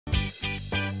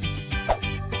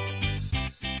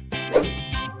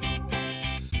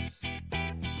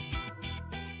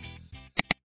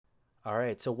All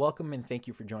right, so welcome and thank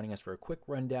you for joining us for a quick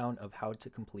rundown of how to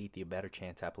complete the A Better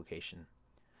Chance application.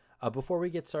 Before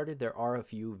we get started, there are a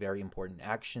few very important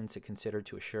actions to consider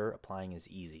to assure applying is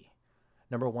easy.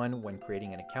 Number one, when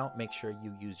creating an account, make sure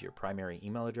you use your primary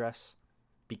email address.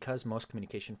 Because most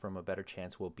communication from A Better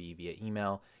Chance will be via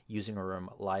email, using a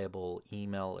reliable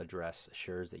email address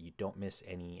assures that you don't miss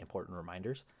any important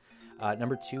reminders.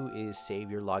 Number two is save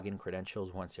your login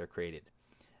credentials once they're created.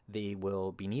 They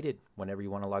will be needed whenever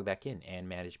you want to log back in and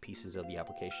manage pieces of the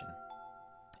application.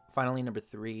 Finally, number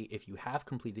three, if you have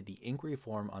completed the inquiry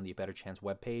form on the Better Chance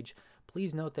webpage,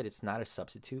 please note that it's not a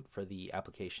substitute for the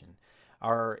application.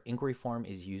 Our inquiry form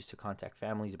is used to contact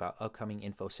families about upcoming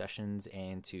info sessions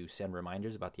and to send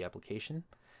reminders about the application.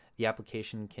 The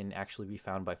application can actually be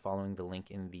found by following the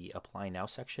link in the Apply Now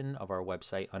section of our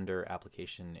website under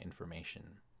Application Information.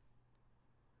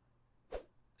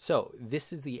 So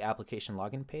this is the application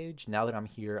login page. Now that I'm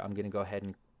here, I'm going to go ahead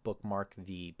and bookmark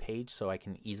the page so I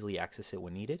can easily access it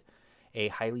when needed. A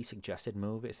highly suggested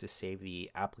move is to save the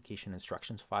application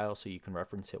instructions file so you can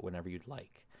reference it whenever you'd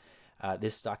like.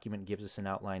 This document gives us an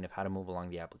outline of how to move along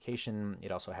the application.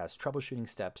 It also has troubleshooting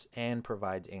steps and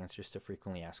provides answers to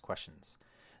frequently asked questions.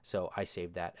 So I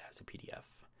saved that as a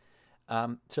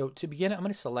PDF. So to begin, I'm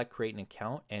going to select create an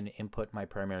account and input my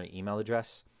primary email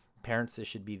address. Parents, this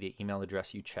should be the email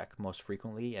address you check most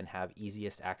frequently and have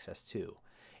easiest access to.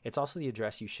 It's also the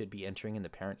address you should be entering in the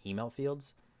parent email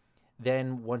fields.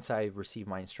 Then, once I've received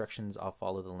my instructions, I'll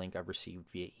follow the link I've received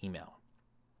via email.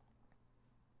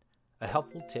 A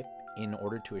helpful tip in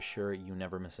order to assure you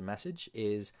never miss a message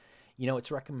is, it's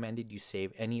recommended you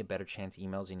save any A Better Chance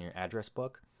emails in your address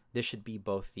book. This should be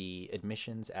both the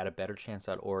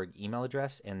admissions@abetterchance.org email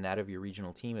address and that of your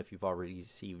regional team if you've already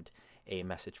received a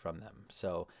message from them.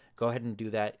 So go ahead and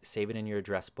do that. Save it in your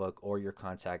address book or your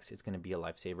contacts. It's going to be a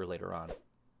lifesaver later on.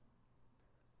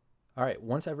 All right,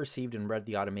 once I've received and read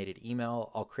the automated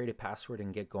email, I'll create a password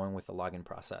and get going with the login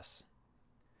process.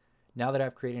 Now that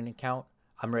I've created an account,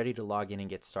 I'm ready to log in and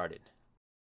get started.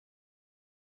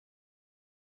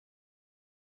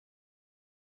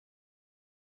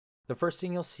 The first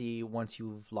thing you'll see once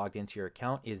you've logged into your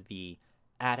account is the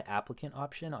Add Applicant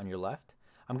option on your left.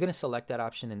 I'm going to select that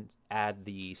option and add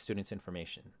the student's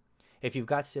information. If you've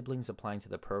got siblings applying to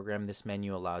the program, this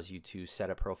menu allows you to set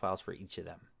up profiles for each of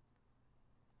them.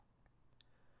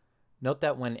 Note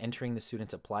that when entering the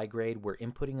student's apply grade, we're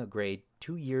inputting a grade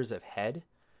 2 years ahead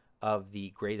of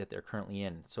the grade that they're currently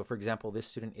in. So for example, this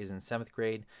student is in 7th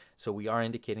grade, so we are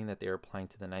indicating that they're applying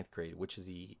to the 9th grade, which is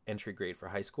the entry grade for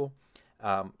high school.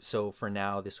 So for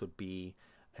now, this would be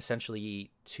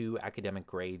essentially 2 academic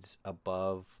grades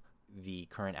above the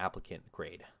current applicant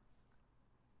grade.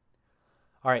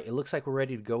 All right, it looks like we're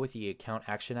ready to go with the account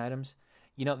action items.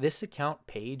 This account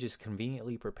page is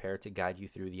conveniently prepared to guide you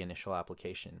through the initial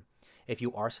application. If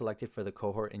you are selected for the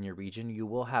cohort in your region, you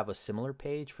will have a similar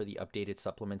page for the updated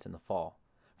supplements in the fall.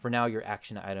 For now, your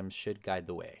action items should guide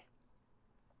the way.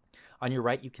 On your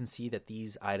right, you can see that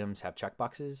these items have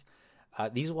checkboxes.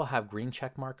 These will have green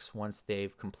check marks once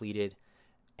they've completed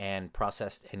and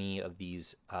processed any of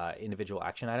these individual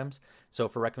action items. So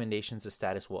for recommendations, the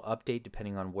status will update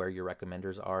depending on where your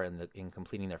recommenders are in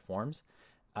completing their forms.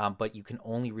 But you can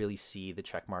only really see the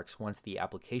check marks once the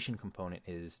application component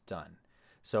is done.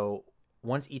 So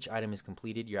once each item is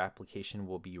completed, your application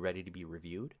will be ready to be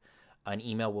reviewed. An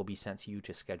email will be sent to you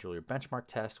to schedule your benchmark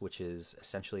test, which is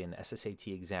essentially an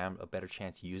SSAT exam A Better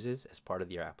Chance uses as part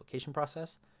of your application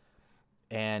process.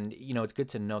 And, it's good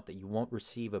to note that you won't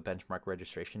receive a benchmark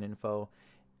registration info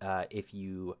if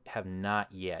you have not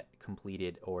yet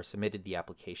completed or submitted the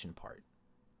application part.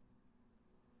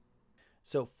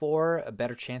 So for A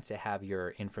Better Chance to have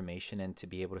your information and to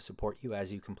be able to support you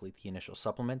as you complete the initial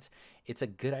supplements, it's a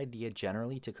good idea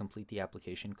generally to complete the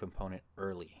application component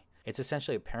early. It's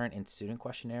essentially a parent and student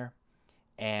questionnaire.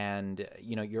 And,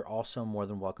 you're also more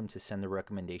than welcome to send the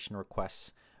recommendation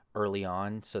requests early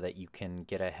on so that you can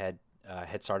get a head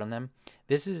start on them.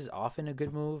 This is often a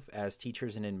good move as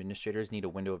teachers and administrators need a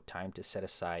window of time to set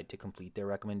aside to complete their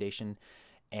recommendation,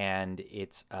 and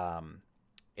it's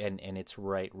it's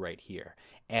right here.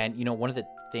 And one of the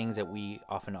things that we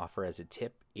often offer as a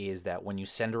tip is that when you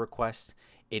send a request,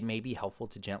 it may be helpful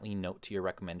to gently note to your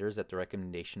recommenders that the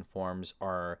recommendation forms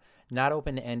are not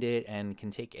open-ended and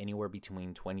can take anywhere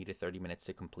between 20 to 30 minutes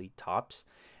to complete tops,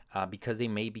 because they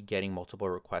may be getting multiple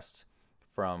requests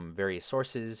from various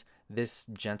sources. This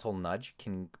gentle nudge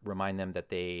can remind them that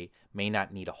they may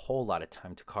not need a whole lot of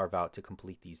time to carve out to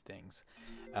complete these things.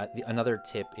 Another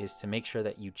tip is to make sure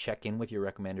that you check in with your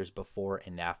recommenders before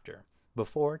and after.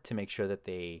 Before, to make sure that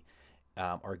they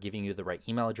are giving you the right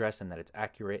email address and that it's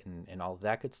accurate and all of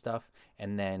that good stuff.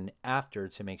 And then after,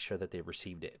 to make sure that they've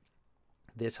received it.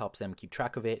 This helps them keep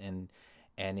track of it, and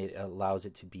it allows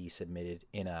it to be submitted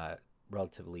in a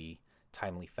relatively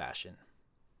timely fashion.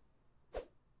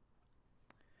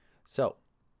 So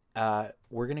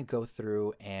we're going to go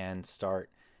through and start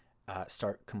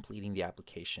completing the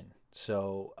application.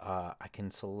 So I can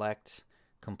select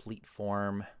complete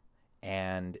form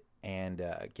and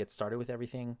get started with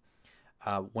everything.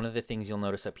 One of the things you'll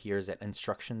notice up here is that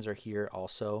instructions are here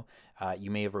also. You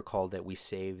may have recalled that we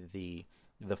saved the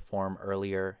form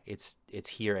earlier. It's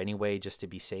here anyway, just to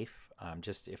be safe,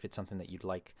 just if it's something that you'd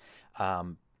like.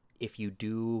 If you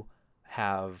do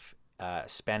have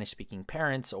Spanish-speaking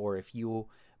parents, or if you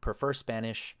prefer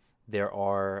Spanish, there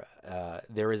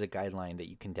is a guideline that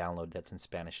you can download that's in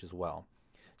Spanish as well.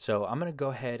 So I'm going to go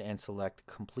ahead and select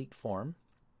complete form.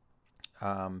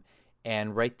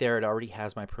 And right there, it already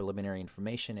has my preliminary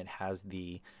information. It has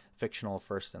the fictional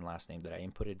first and last name that I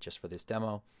inputted just for this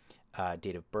demo,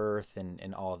 date of birth,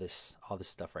 and all this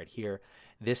stuff right here.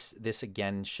 This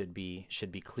again should be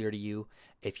clear to you.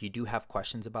 If you do have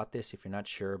questions about this, if you're not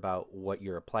sure about what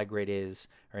your apply grade is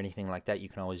or anything like that, you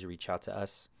can always reach out to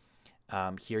us.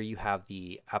 Here you have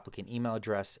the applicant email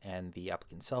address and the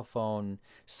applicant cell phone,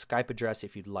 Skype address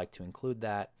if you'd like to include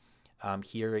that.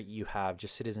 Here you have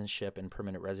just citizenship and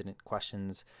permanent resident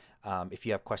questions. If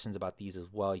you have questions about these as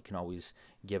well, you can always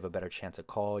give a better chance a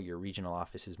call. Your regional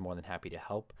office is more than happy to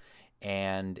help.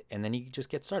 And then you just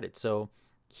get started. So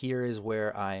here is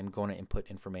where I'm going to input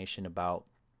information about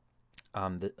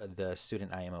the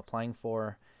student I am applying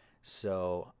for.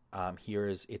 So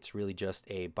it's really just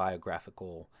a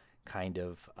biographical kind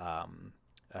of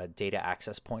data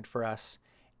access point for us.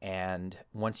 And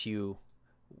once you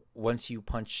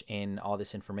punch in all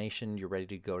this information, you're ready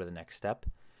to go to the next step.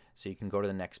 So you can go to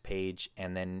the next page,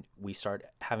 and then we start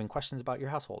having questions about your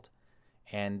household.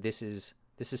 And this is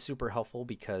super helpful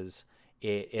because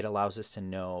it allows us to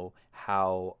know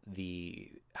how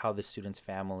the student's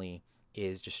family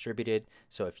is distributed.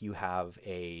 So if you have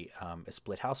a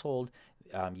split household,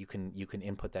 you can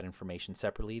input that information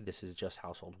separately. This is just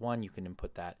household 1. You can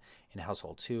input that in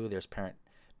household 2. There's parent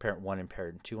 1 and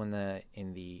parent 2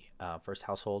 in the first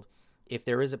household. If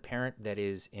there is a parent that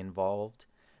is involved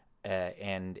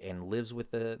and lives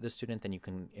with the student, then you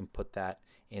can input that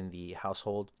in the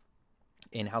household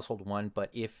 1. But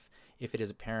if it is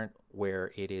a parent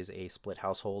where it is a split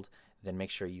household, then make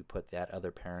sure you put that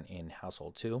other parent in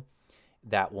household 2.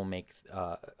 That will make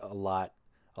a lot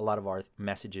of our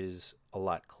messages a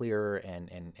lot clearer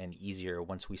and easier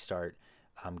once we start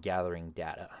gathering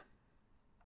data.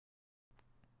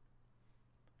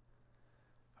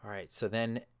 All right, so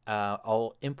then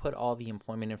I'll input all the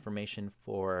employment information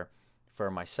for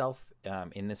myself.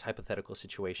 In this hypothetical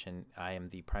situation, I am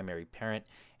the primary parent,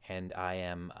 and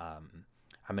I'm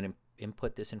going to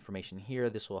input this information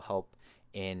here. This will help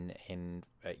in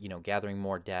gathering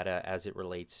more data as it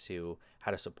relates to how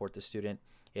to support the student.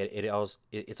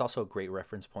 It's also a great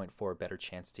reference point for a better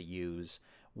chance to use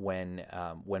when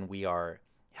we are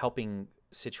helping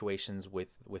situations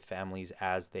with families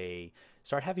as they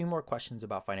start having more questions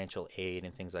about financial aid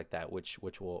and things like that, which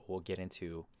we'll get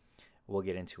into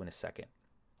in a second.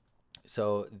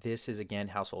 So this is again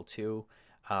household 2.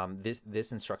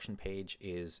 This instruction page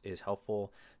is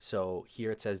helpful. So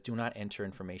here it says do not enter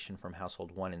information from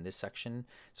household 1 in this section.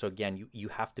 So again, you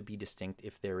have to be distinct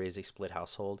if there is a split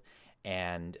household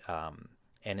and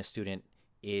a student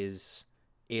is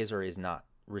or is not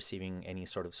receiving any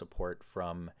sort of support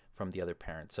from the other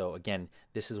parent. So again,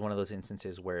 this is one of those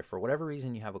instances where for whatever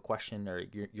reason you have a question or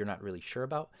you're not really sure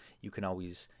about, you can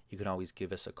always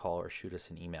give us a call or shoot us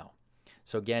an email.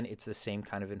 So again, it's the same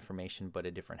kind of information but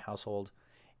a different household,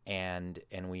 and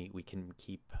we can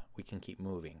keep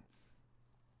moving.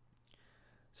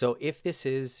 So if this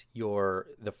is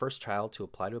the first child to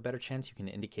apply to a better chance, you can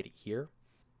indicate it here.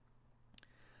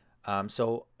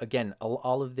 So again,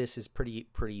 all of this is pretty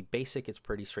basic. It's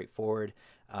pretty straightforward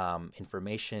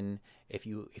information. If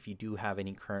you do have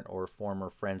any current or former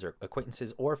friends or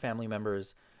acquaintances or family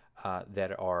members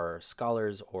that are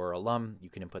scholars or alum, you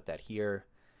can input that here.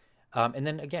 And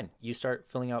then again, you start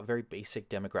filling out very basic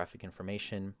demographic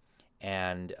information.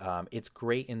 And it's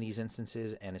great in these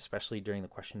instances, and especially during the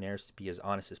questionnaires, to be as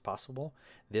honest as possible.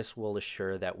 This will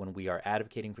assure that when we are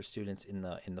advocating for students in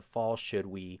the fall, should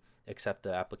we accept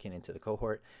the applicant into the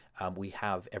cohort, we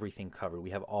have everything covered.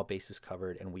 We have all bases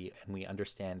covered, and we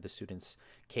understand the student's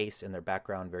case and their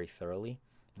background very thoroughly.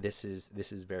 This is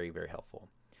very, very helpful.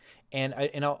 And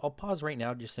I'll pause right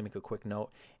now just to make a quick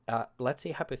note. Let's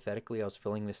say hypothetically I was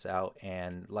filling this out,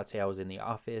 and let's say I was in the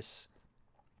office,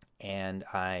 and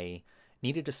I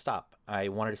needed to stop. I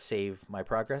wanted to save my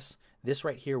progress. This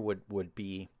right here would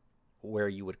be where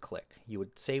you would click. You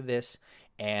would save this,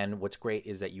 and what's great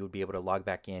is that you would be able to log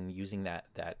back in using that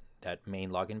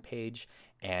main login page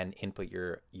and input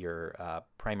your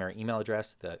primary email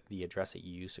address, the address that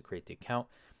you use to create the account,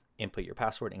 input your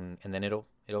password, and then it'll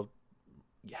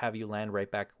have you land right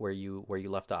back where you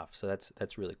left off. So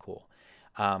that's really cool.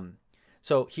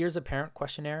 So here's a parent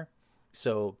questionnaire.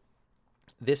 So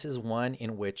this is one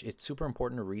in which it's super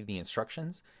important to read the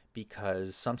instructions,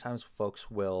 because sometimes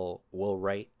folks will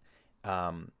write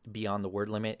beyond the word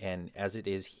limit, and as it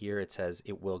is here, it says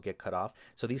it will get cut off.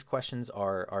 So these questions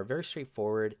are very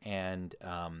straightforward and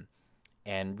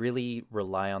really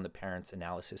rely on the parents'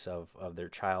 analysis of their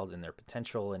child and their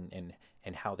potential and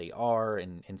how they are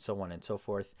and so on and so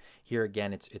forth. Here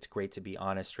again, it's great to be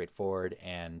honest, straightforward,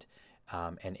 and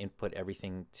input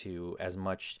everything to as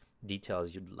much detail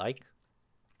as you'd like.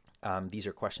 These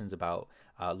are questions about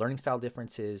learning style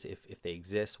differences, if they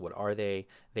exist, what are they?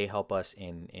 They help us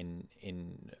in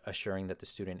assuring that the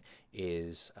student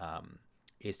is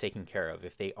taken care of.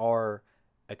 If they are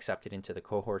accepted into the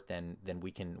cohort, then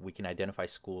we can identify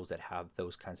schools that have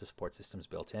those kinds of support systems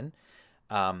built in.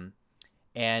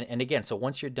 And again, so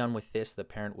once you're done with this, the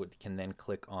parent can then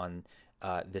click on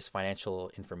this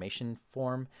financial information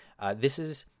form. This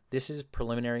is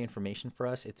preliminary information for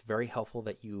us. It's very helpful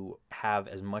that you have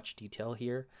as much detail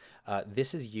here.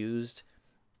 This is used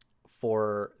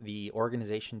for the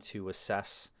organization to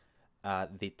assess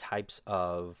the types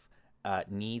of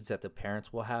needs that the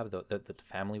parents will have, that the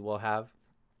family will have.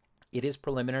 It is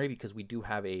preliminary because we do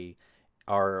have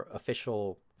our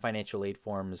official financial aid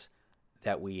forms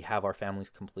that we have our families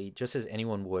complete, just as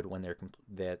anyone would when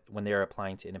they're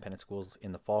applying to independent schools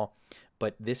in the fall.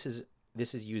 But this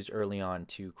is used early on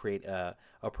to create a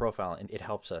profile, and it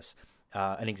helps us.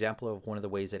 An example of one of the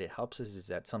ways that it helps us is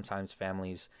that sometimes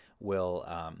families will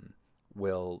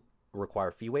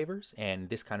require fee waivers, and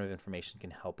this kind of information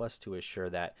can help us to assure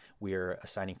that we're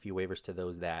assigning fee waivers to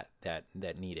those that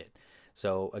need it.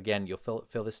 So again, you'll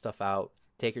fill this stuff out,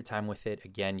 take your time with it.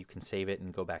 Again, you can save it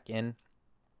and go back in,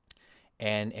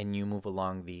 and you move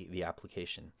along the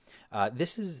application.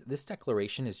 This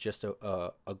declaration is just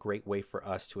a great way for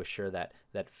us to assure that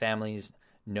families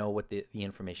know what the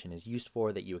information is used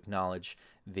for, that you acknowledge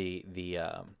the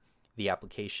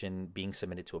application being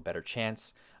submitted to a better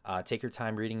chance. Take your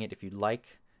time reading it if you'd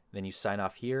like, then you sign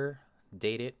off here,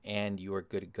 date it, and you are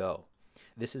good to go.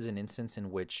 This is an instance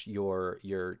in which your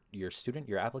student,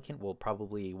 your applicant, will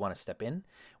probably want to step in,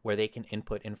 where they can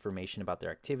input information about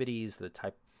their activities,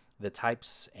 the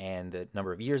types and the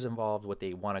number of years involved, what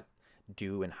they want to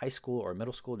do in high school or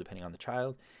middle school, depending on the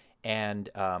child. And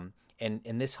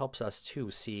this helps us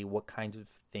to see what kinds of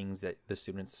things that the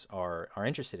students are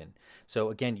interested in. So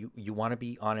again, you want to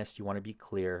be honest, you want to be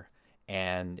clear,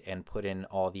 and put in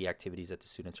all the activities that the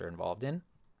students are involved in.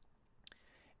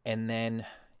 And then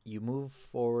you move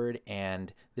forward,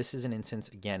 and this is an instance,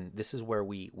 again, this is where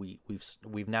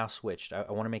we've now switched.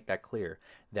 I want to make that clear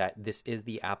that this is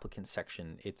the applicant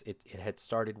section. It had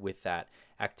started with that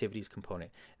activities component.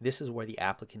 This is where the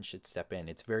applicant should step in.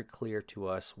 It's very clear to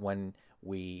us when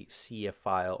we see a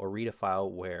file or read a file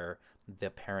where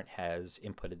the parent has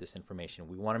inputted this information.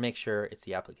 We want to make sure it's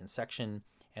the applicant section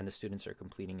and the students are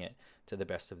completing it to the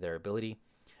best of their ability.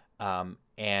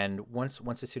 And once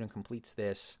the student completes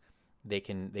this, they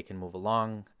can move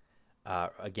along,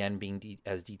 again, being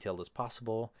as detailed as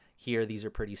possible. Here, these are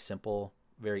pretty simple,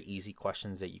 very easy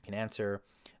questions that you can answer.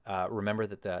 Remember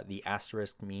that the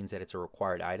asterisk means that it's a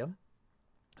required item.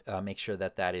 Make sure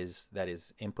that is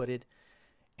inputted,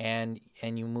 and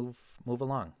you move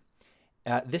along.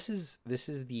 This is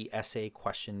the essay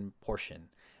question portion.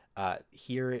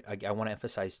 Here, I want to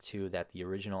emphasize too that the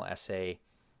original essay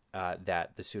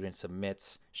that the student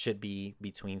submits should be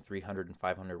between 300 and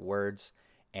 500 words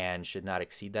and should not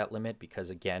exceed that limit, because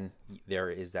again, there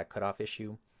is that cutoff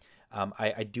issue.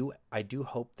 I do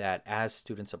hope that as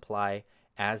students apply,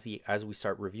 as we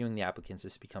start reviewing the applicants,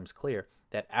 this becomes clear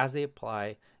that as they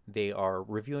apply, they are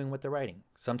reviewing what they're writing.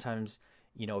 Sometimes,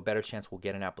 a better chance we'll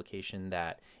get an application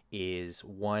that is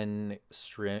one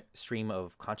stream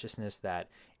of consciousness that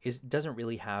doesn't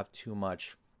really have too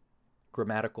much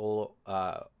grammatical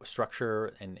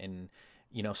structure and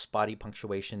spotty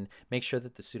punctuation. Make sure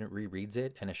that the student rereads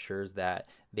it and assures that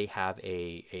they have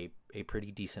a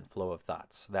pretty decent flow of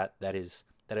thoughts. That is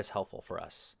helpful for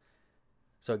us.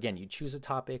 So again, you choose a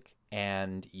topic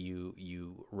and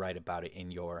you write about it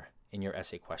in your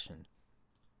essay question.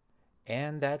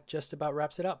 And that just about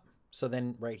wraps it up. So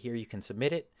then right here you can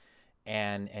submit it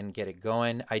and get it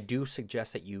going. I do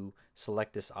suggest that you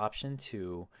select this option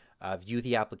to view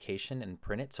the application and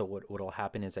print it. So what will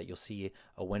happen is that you'll see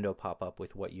a window pop up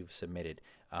with what you've submitted.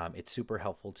 It's super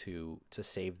helpful to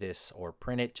save this or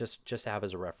print it just to have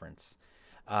as a reference.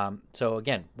 So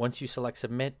again, once you select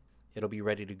submit, it'll be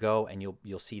ready to go, and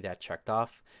you'll see that checked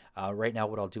off. Right now,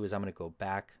 what I'll do is I'm going to go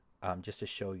back just to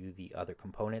show you the other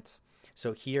components.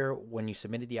 So here, when you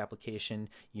submitted the application,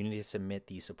 you need to submit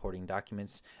the supporting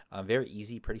documents. Very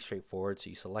easy, pretty straightforward. So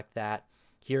you select that.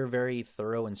 Here, very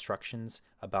thorough instructions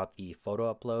about the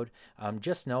photo upload.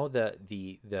 Just know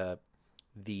the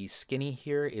skinny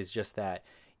here is just that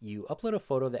you upload a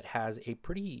photo that has a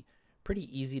pretty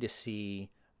easy to see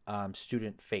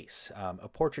student face. A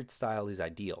portrait style is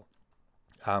ideal.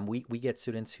 We get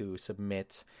students who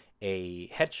submit a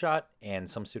headshot and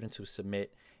some students who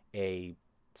submit a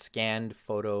scanned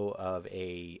photo of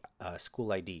a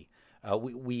school ID.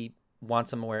 We want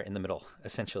somewhere in the middle,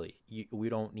 essentially. We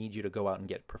don't need you to go out and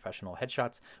get professional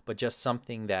headshots, but just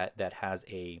something that has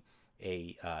a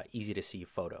easy to see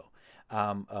photo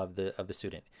of the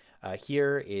student.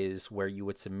 Here is where you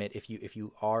would submit if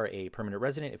you are a permanent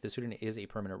resident. If the student is a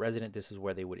permanent resident, this is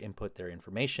where they would input their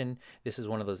information. This is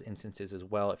one of those instances as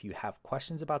well. If you have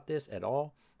questions about this at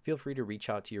all, feel free to reach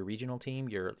out to your regional team,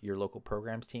 your local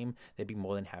programs team. They'd be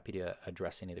more than happy to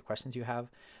address any of the questions you have.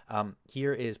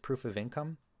 Here is proof of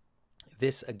income.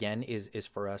 This, again, is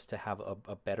for us to have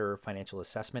a better financial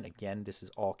assessment. Again, this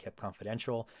is all kept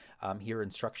confidential. Here,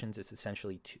 instructions is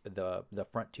essentially the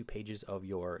front 2 pages of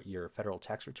your federal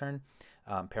tax return.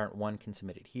 Parent 1 can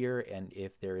submit it here, and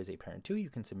if there is a parent 2,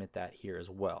 you can submit that here as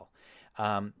well.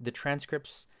 The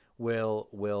transcripts will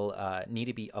need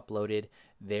to be uploaded.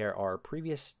 There are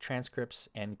previous transcripts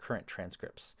and current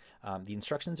transcripts. The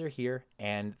instructions are here,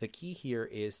 and the key here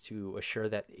is to assure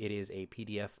that it is a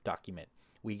PDF document.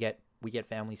 We get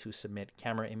families who submit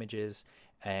camera images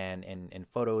and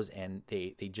photos, and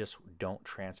they just don't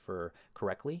transfer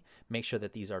correctly. Make sure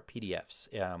that these are PDFs.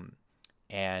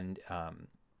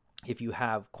 If you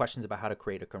have questions about how to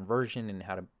create a conversion and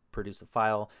how to produce a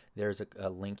file, there's a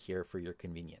link here for your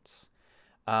convenience.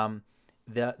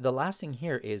 The last thing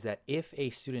here is that if a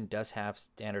student does have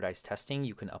standardized testing,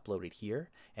 you can upload it here.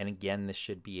 And again, this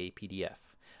should be a PDF.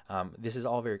 This is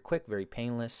all very quick, very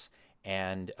painless,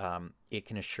 and it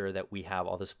can assure that we have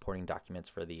all the supporting documents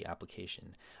for the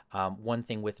application. One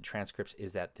thing with the transcripts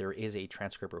is that there is a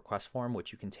transcript request form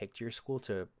which you can take to your school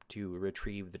to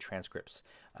retrieve the transcripts.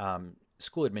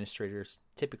 School administrators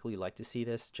typically like to see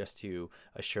this just to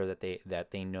assure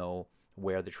that they know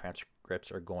where the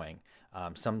transcripts are going.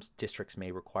 Some districts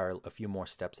may require a few more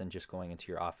steps than just going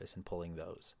into your office and pulling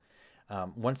those.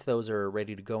 Once those are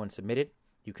ready to go and submitted,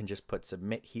 you can just put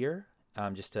submit here,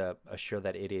 just to assure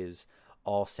that it is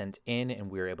all sent in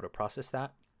and we're able to process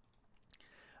that.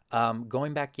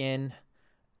 Going back in,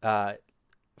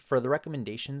 for the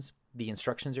recommendations, the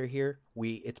instructions are here.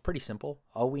 It's pretty simple.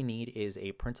 All we need is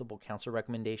a principal council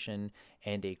recommendation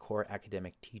and a core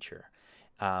academic teacher.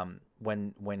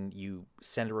 When you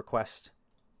send a request,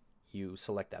 you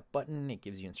select that button. It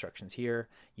gives you instructions here.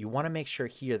 You want to make sure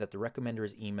here that the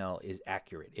recommender's email is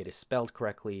accurate. It is spelled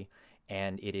correctly,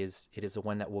 and it is the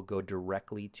one that will go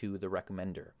directly to the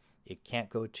recommender. It can't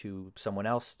go to someone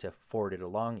else to forward it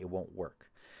along. It won't work.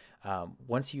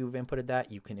 Once you've inputted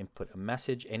that, you can input a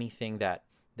message, anything that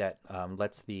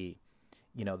lets the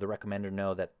recommender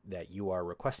know that you are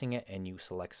requesting it, and you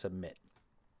select submit.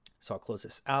 So I'll close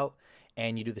this out,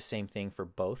 and you do the same thing for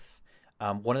both.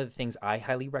 One of the things I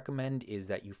highly recommend is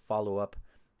that you follow up.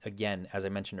 Again, as I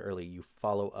mentioned earlier, you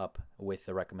follow up with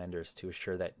the recommenders to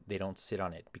assure that they don't sit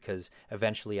on it, because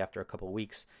eventually after a couple of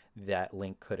weeks that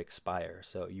link could expire.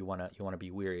 So you want to be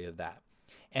wary of that.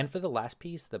 And for the last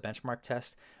piece, the benchmark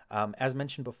test, as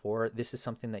mentioned before, this is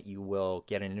something that you will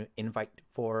get an invite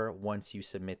for once you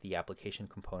submit the application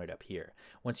component up here.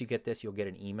 Once you get this, you'll get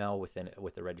an email with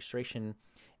the registration,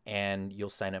 and you'll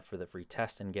sign up for the free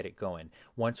test and get it going.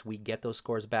 Once we get those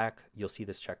scores back, you'll see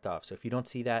this checked off. So if you don't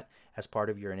see that as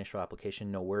part of your initial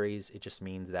application, no worries. It just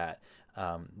means that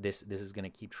this is going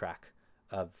to keep track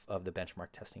of the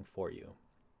benchmark testing for you.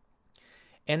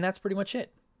 And that's pretty much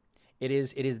it. It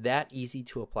is that easy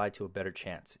to apply to a better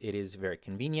chance. It is very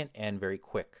convenient and very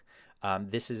quick.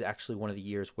 This is actually one of the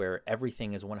years where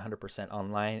everything is 100%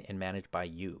 online and managed by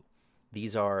you.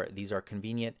 These are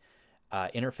convenient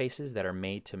interfaces that are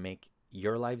made to make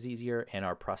your lives easier and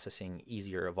our processing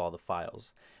easier of all the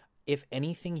files. If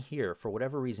anything here, for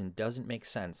whatever reason, doesn't make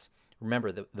sense,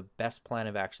 remember the best plan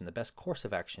of action, the best course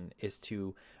of action is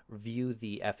to review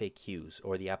the FAQs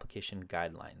or the application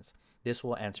guidelines. This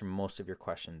will answer most of your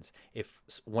questions. If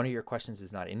one of your questions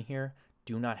is not in here,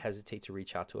 do not hesitate to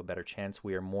reach out to a better chance.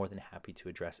 We are more than happy to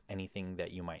address anything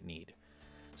that you might need.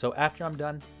 So after I'm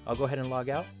done, I'll go ahead and log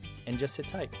out and just sit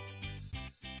tight.